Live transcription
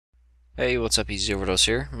Hey, what's up, EZOVERDOSE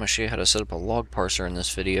here. I'm going to show you how to set up a log parser in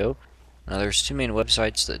this video. Now there's two main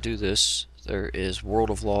websites that do this. There is World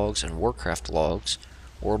of Logs and Warcraft Logs.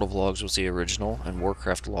 World of Logs was the original, and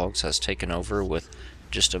Warcraft Logs has taken over with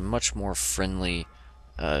just a much more friendly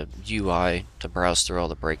UI to browse through all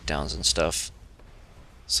the breakdowns and stuff.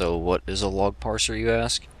 So what is a log parser, you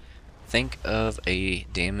ask? Think of a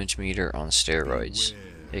damage meter on steroids.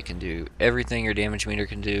 It can do everything your damage meter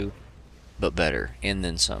can do, but better, and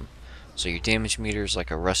then some. So your damage meter is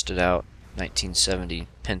like a rusted out 1970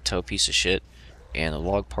 Pinto piece of shit, and the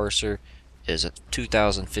log parser is a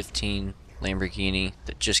 2015 Lamborghini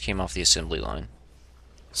that just came off the assembly line.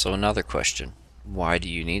 So another question, why do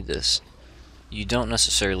you need this? You don't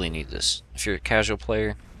necessarily need this. If you're a casual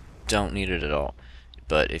player, don't need it at all.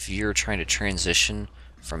 But if you're trying to transition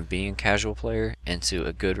from being a casual player into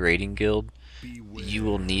a good raiding guild, you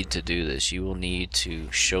will need to do this. You will need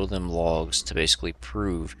to show them logs to basically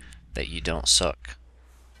prove that you don't suck.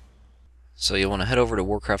 So you'll want to head over to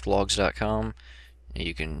warcraftlogs.com.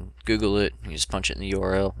 You can Google it, you just punch it in the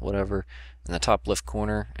URL, whatever. In the top left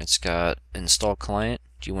corner, it's got install client.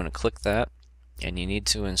 You want to click that, and you need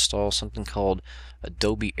to install something called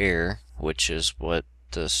Adobe Air, which is what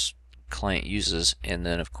this client uses, and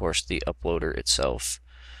then of course the uploader itself.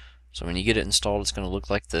 So when you get it installed, it's going to look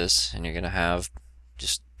like this, and you're going to have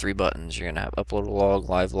just three buttons. You're going to have upload a log,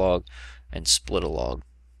 live log, and split a log.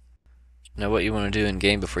 Now what you want to do in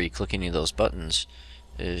game before you click any of those buttons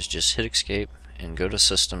is just hit escape and go to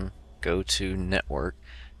system, go to network,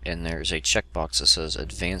 and there's a checkbox that says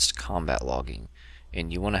advanced combat logging,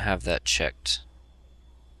 and you want to have that checked.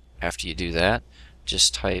 After you do that,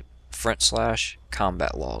 just type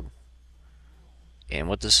 /combat log. And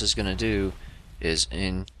what this is going to do is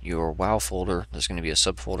in your WoW folder, there's going to be a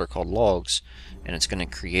subfolder called logs, and it's going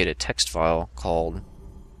to create a text file called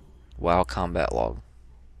WoW combat log.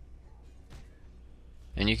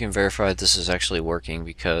 And you can verify that this is actually working,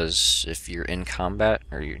 because if you're in combat,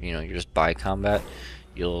 or you're just by combat,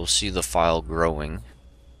 you'll see the file growing.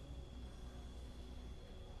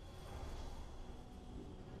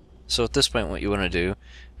 So at this point, what you want to do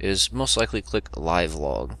is most likely click live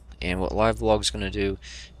log. And what live log is going to do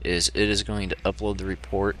is it is going to upload the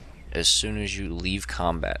report as soon as you leave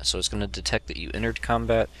combat. So it's going to detect that you entered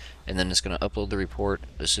combat, and then it's going to upload the report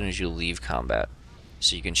as soon as you leave combat,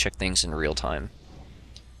 so you can check things in real time.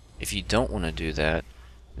 If you don't want to do that,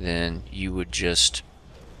 then you would just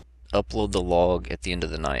upload the log at the end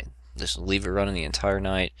of the night. Just leave it running the entire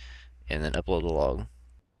night, and then upload the log.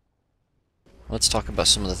 Let's talk about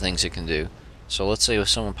some of the things it can do. So let's say if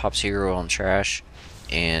someone pops hero on trash,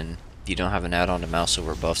 and you don't have an add-on to mouse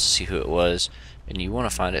over buffs to see who it was, and you want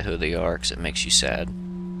to find out who they are because it makes you sad.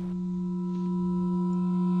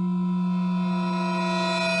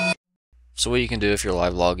 So what you can do if you're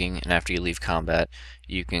live logging and after you leave combat,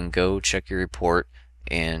 you can go check your report,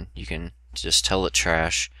 and you can just tell it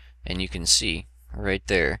trash, and you can see right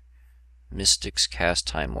there, Mystics cast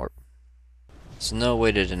Time Warp. So no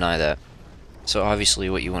way to deny that. So obviously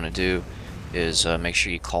what you want to do is make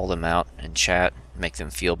sure you call them out in chat, make them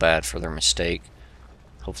feel bad for their mistake.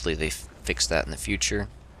 Hopefully they fix that in the future.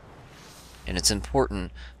 And it's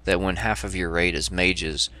important that when half of your raid is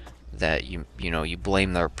mages, that you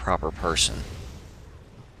blame the proper person.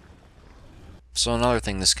 So another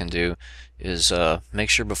thing this can do is make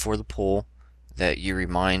sure before the pull that you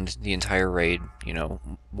remind the entire raid,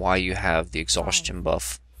 why you have the exhaustion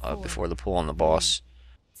buff before the pull on the boss.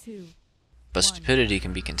 But stupidity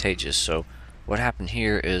can be contagious, so what happened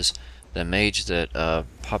here is the mage that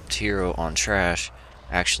popped hero on trash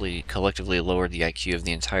actually collectively lowered the IQ of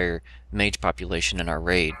the entire mage population in our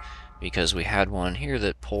raid, because we had one here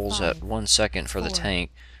that pulls at 1 second for the tank,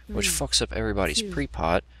 which fucks up everybody's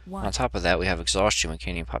pre-pot. On top of that, we have exhaustion, we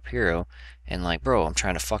can't even pop hero, and like, bro, I'm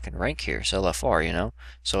trying to fucking rank here, it's LFR,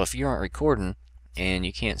 So if you aren't recording, and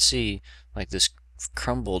you can't see, like this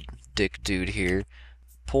crumbled dick dude here,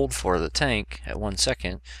 pulled for the tank at 1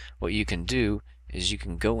 second, what you can do is you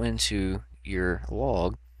can go into your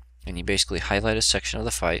log and you basically highlight a section of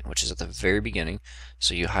the fight, which is at the very beginning.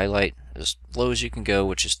 So you highlight as low as you can go,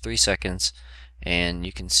 which is 3 seconds, and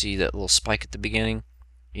you can see that little spike at the beginning.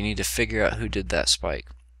 You need to figure out who did that spike.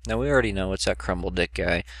 Now we already know it's that crumble dick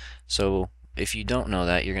guy, so if you don't know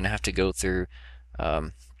that, you're going to have to go through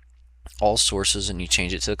all sources and you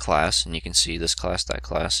change it to the class, and you can see this class, that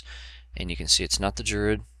class, and you can see it's not the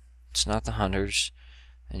druid, it's not the hunters,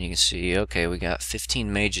 and you can see, okay, we got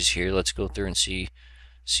 15 mages here. Let's go through and see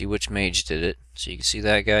which mage did it. So you can see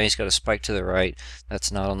that guy, he's got a spike to the right.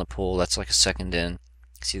 That's not on the pull, that's like a second in.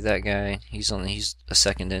 See that guy? He's a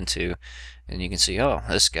second into, and you can see, oh,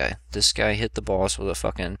 this guy hit the boss with a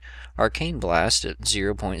fucking arcane blast at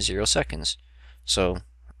 0.0 seconds. So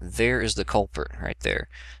there is the culprit right there.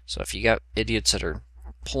 So if you got idiots that are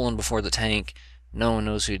pulling before the tank, no one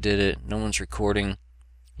knows who did it, no one's recording,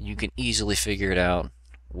 you can easily figure it out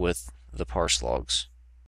with the parse logs.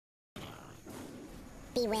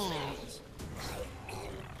 Beware.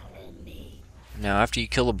 Now after you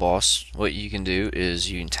kill a boss, what you can do is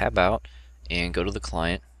you can tab out and go to the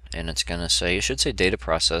client, and it's gonna say, it should say data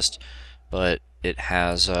processed, but it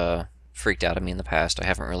has freaked out at me in the past. I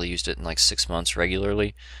haven't really used it in like 6 months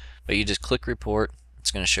regularly, but you just click report. It's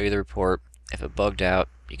gonna show you the report. If it bugged out,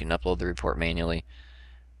 you can upload the report manually,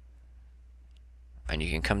 and you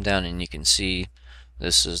can come down and you can see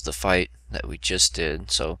this is the fight that we just did.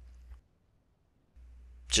 So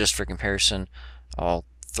just for comparison, I'll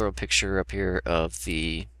throw a picture up here of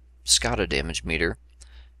the Scada damage meter,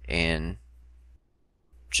 and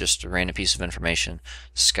just a random piece of information.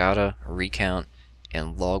 Scada, recount,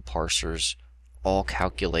 and log parsers all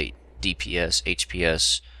calculate DPS,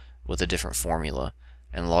 HPS with a different formula,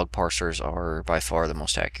 and log parsers are by far the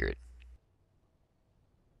most accurate.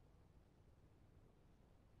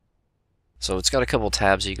 So it's got a couple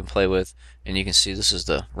tabs that you can play with, and you can see this is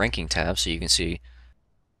the ranking tab, so you can see,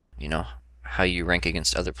 you know, how you rank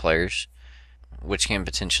against other players, which can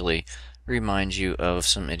potentially remind you of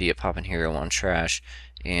some idiot popping hero on trash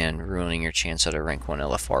and ruining your chance at a rank 1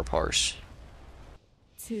 LFR parse.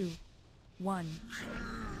 2, 1.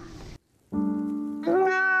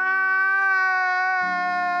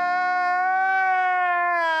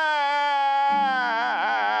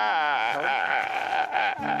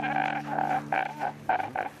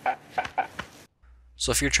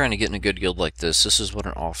 So if you're trying to get in a good guild like this is what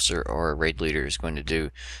an officer or a raid leader is going to do.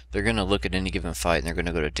 They're going to look at any given fight and they're going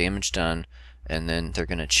to go to damage done, and then they're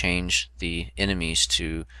going to change the enemies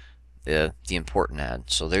to the important ad.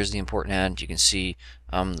 So there's the important ad. You can see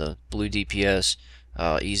the blue DPS.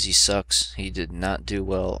 Easy sucks. He did not do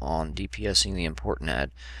well on DPSing the important ad.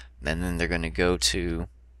 And then they're going to go to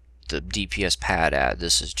the DPS pad ad.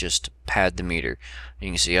 This is just to pad the meter. You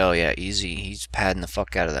can see, oh yeah, Easy, he's padding the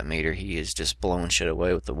fuck out of that meter. He is just blowing shit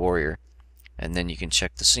away with the warrior. And then you can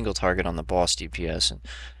check the single target on the boss DPS, and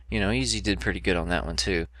you know, Easy did pretty good on that one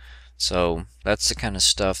too. So that's the kind of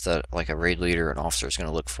stuff that like a raid leader or an officer is going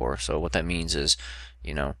to look for. So what that means is,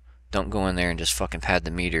 you know, don't go in there and just fucking pad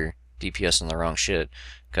the meter, DPS on the wrong shit,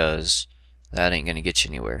 because that ain't going to get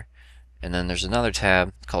you anywhere. And then there's another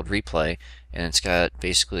tab called replay, and it's got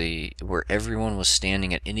basically where everyone was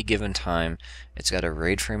standing at any given time. It's got a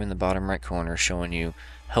raid frame in the bottom right corner showing you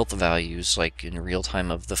health values like in real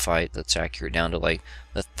time of the fight, that's accurate down to like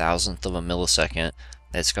the thousandth of a millisecond.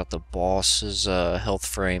 It's got the boss's health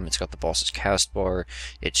frame, it's got the boss's cast bar,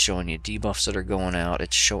 it's showing you debuffs that are going out,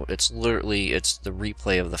 it's the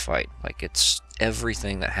replay of the fight. Like, it's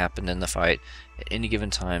everything that happened in the fight at any given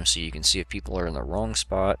time, so you can see if people are in the wrong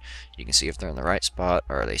spot, you can see if they're in the right spot,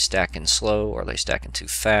 are they stacking slow, are they stacking too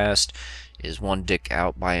fast, is one dick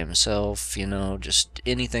out by himself, you know, just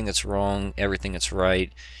anything that's wrong, everything that's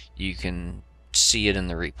right, you can see it in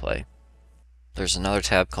the replay. There's another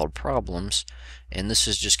tab called Problems, and this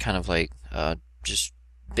is just kind of like just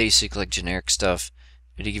basic, like generic stuff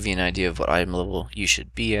to give you an idea of what item level you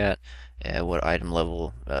should be at, what item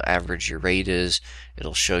level average your raid is.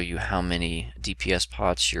 It'll show you how many DPS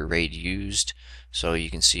pots your raid used. So you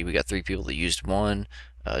can see we got 3 people that used 1,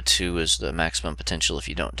 2 is the maximum potential if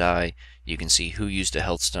you don't die. You can see who used a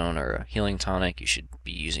health stone or a healing tonic. You should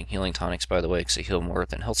be using healing tonics, by the way, because they heal more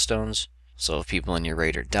than health stones. So if people in your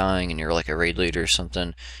raid are dying and you're like a raid leader or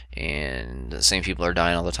something, and the same people are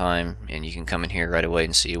dying all the time, and you can come in here right away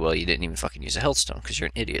and see, well, you didn't even fucking use a health stone because you're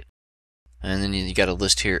an idiot. And then you got a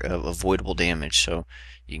list here of avoidable damage, so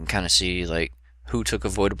you can kind of see like who took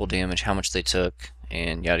avoidable damage, how much they took,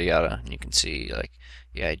 and yada yada. And you can see like,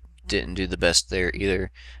 yeah, I didn't do the best there either.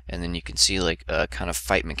 And then you can see like kind of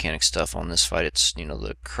fight mechanic stuff on this fight. It's, you know,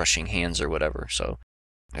 the crushing hands or whatever. So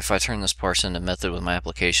if I turn this parse into method with my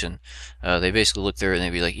application, they basically look there and they'd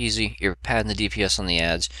be like, Easy, you're padding the DPS on the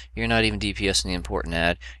ads, you're not even DPSing the important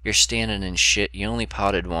ad, you're standing in shit, you only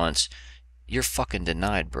potted once, you're fucking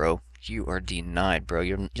denied, bro. You are denied, bro.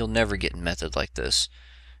 You'll never get in method like this.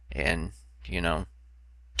 And, you know,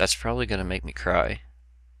 that's probably gonna make me cry.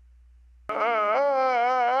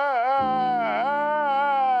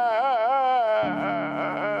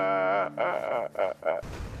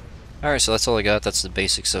 Alright, so that's all I got. That's the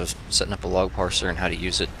basics of setting up a log parser and how to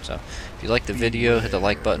use it. So, if you like the video, hit the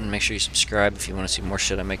like button, make sure you subscribe if you want to see more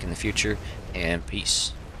shit I make in the future, and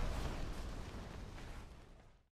peace.